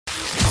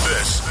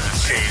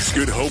This is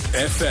Good Hope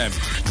FM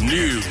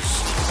News.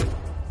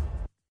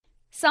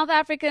 South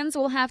Africans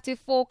will have to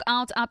fork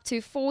out up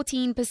to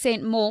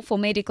 14% more for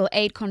medical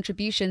aid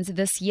contributions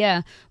this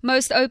year.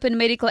 Most open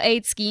medical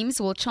aid schemes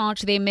will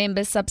charge their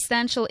members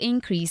substantial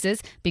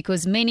increases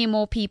because many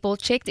more people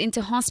checked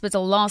into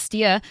hospital last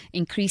year,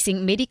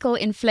 increasing medical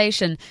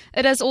inflation.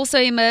 It has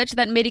also emerged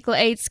that medical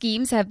aid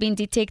schemes have been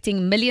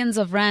detecting millions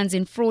of rands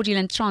in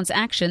fraudulent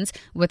transactions,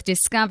 with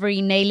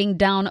Discovery nailing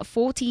down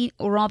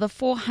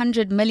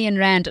 400 million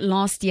rand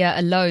last year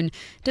alone.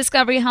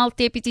 Discovery Health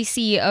Deputy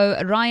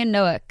CEO Ryan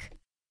Noack.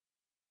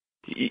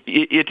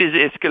 It is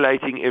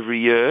escalating every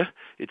year.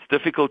 It's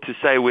difficult to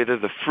say whether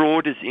the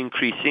fraud is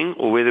increasing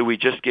or whether we're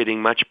just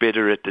getting much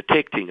better at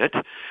detecting it.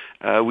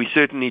 We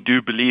certainly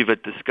do believe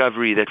at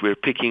Discovery that we're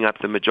picking up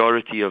the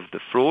majority of the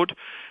fraud.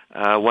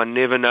 One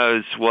never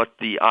knows what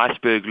the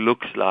iceberg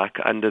looks like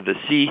under the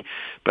sea,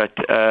 but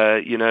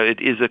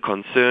it is a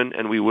concern,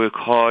 and we work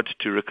hard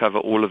to recover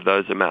all of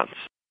those amounts.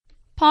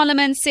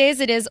 Parliament says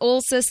it is all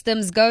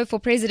systems go for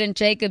President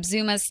Jacob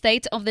Zuma's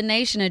State of the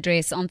Nation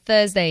address on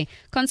Thursday.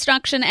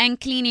 Construction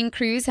and cleaning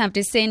crews have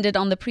descended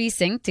on the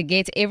precinct to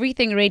get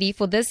everything ready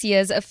for this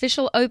year's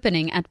official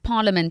opening at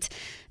Parliament.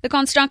 The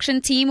construction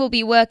team will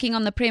be working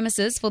on the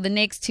premises for the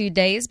next 2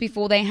 days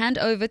before they hand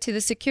over to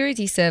the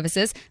security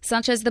services,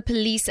 such as the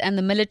police and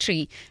the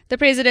military. The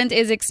President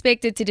is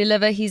expected to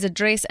deliver his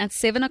address at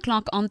 7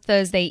 o'clock on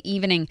Thursday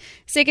evening.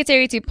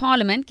 Secretary to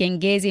Parliament,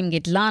 Gengezi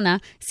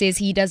Mgidlana, says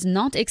he does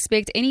not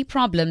expect any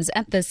problems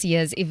at this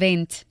year's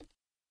event.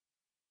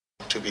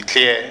 To be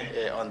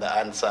clear on the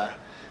answer,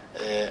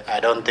 I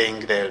don't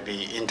think there will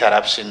be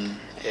interruption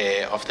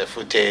of the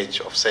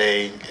footage of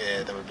saying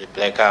there will be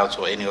blackouts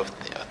or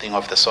anything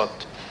of the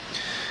sort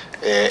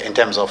in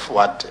terms of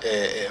what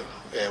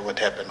would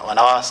happen. On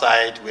our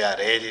side, we are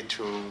ready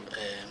to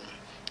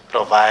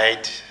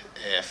provide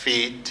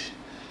feed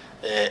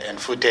and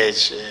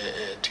footage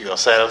to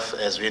yourself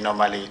as we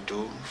normally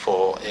do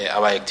for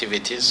our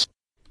activities.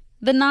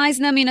 The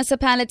Knysna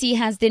municipality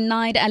has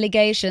denied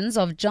allegations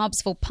of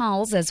Jobs for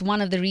Pals as one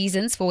of the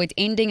reasons for it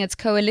ending its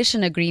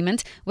coalition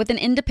agreement with an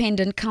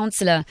independent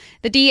councillor.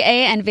 The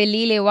DA and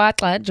Velile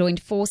Watla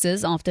joined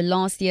forces after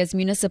last year's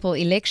municipal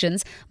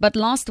elections, but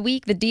last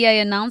week the DA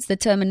announced the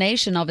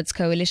termination of its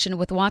coalition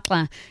with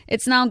Watla.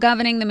 It's now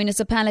governing the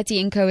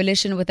municipality in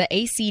coalition with the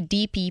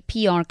ACDP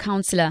PR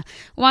councillor.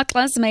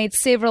 Watla's made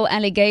several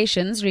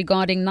allegations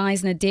regarding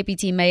Knysna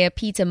Deputy Mayor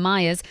Peter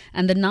Myers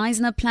and the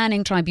Knysna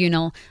Planning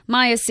Tribunal.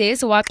 Myers says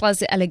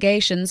Watla's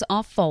allegations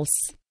are false.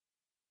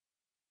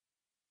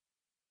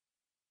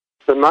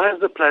 The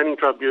Knysna Planning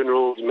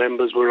Tribunal's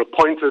members were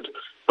appointed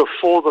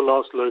before the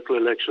last local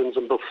elections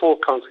and before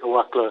Councillor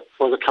Watla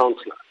was a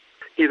councillor.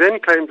 He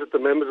then claimed that the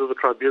members of the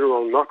tribunal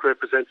are not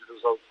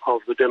representatives of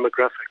the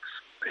demographics.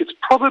 It's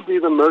probably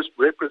the most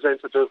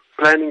representative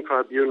planning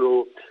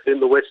tribunal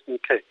in the Western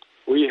Cape.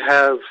 We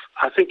have,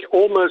 I think,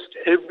 almost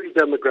every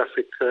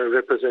demographic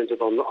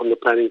represented on the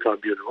planning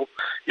tribunal.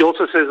 He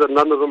also says that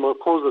none of them are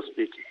causa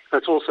speaking.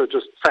 That's also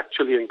just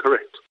factually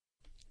incorrect.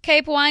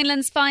 Cape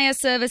Winelands Fire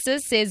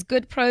Services says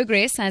good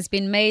progress has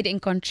been made in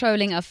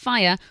controlling a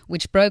fire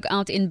which broke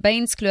out in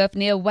Bainskloof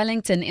near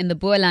Wellington in the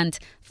Boerland.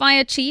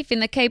 Fire Chief in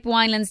the Cape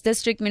Winelands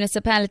District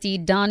Municipality,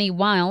 Dani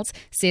Wiles,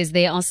 says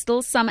there are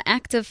still some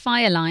active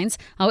fire lines.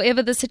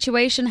 However, the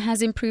situation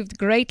has improved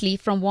greatly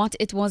from what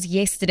it was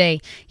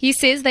yesterday. He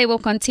says they will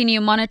continue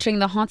monitoring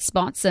the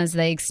hotspots as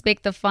they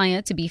expect the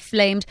fire to be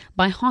flamed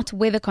by hot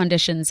weather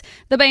conditions.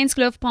 The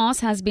Bainskloof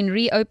Pass has been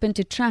reopened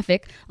to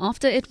traffic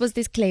after it was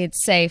declared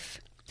safe.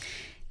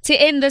 To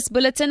end this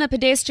bulletin, a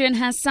pedestrian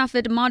has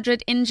suffered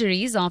moderate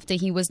injuries after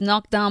he was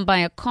knocked down by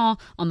a car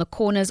on the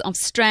corners of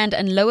Strand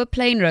and Lower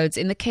Plain Roads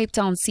in the Cape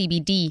Town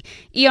CBD.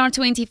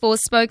 ER24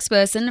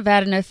 spokesperson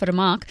Werner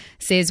Vermaak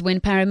says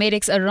when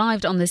paramedics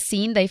arrived on the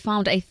scene, they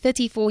found a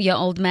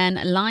 34-year-old man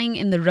lying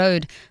in the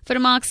road.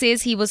 Vermaak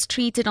says he was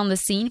treated on the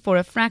scene for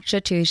a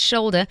fracture to his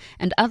shoulder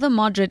and other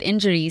moderate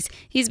injuries.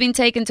 He's been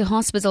taken to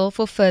hospital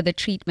for further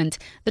treatment.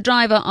 The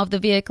driver of the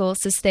vehicle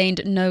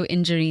sustained no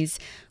injuries.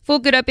 For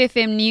Good Hope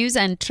FM News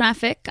and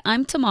Traffic,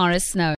 I'm Tamara Snow.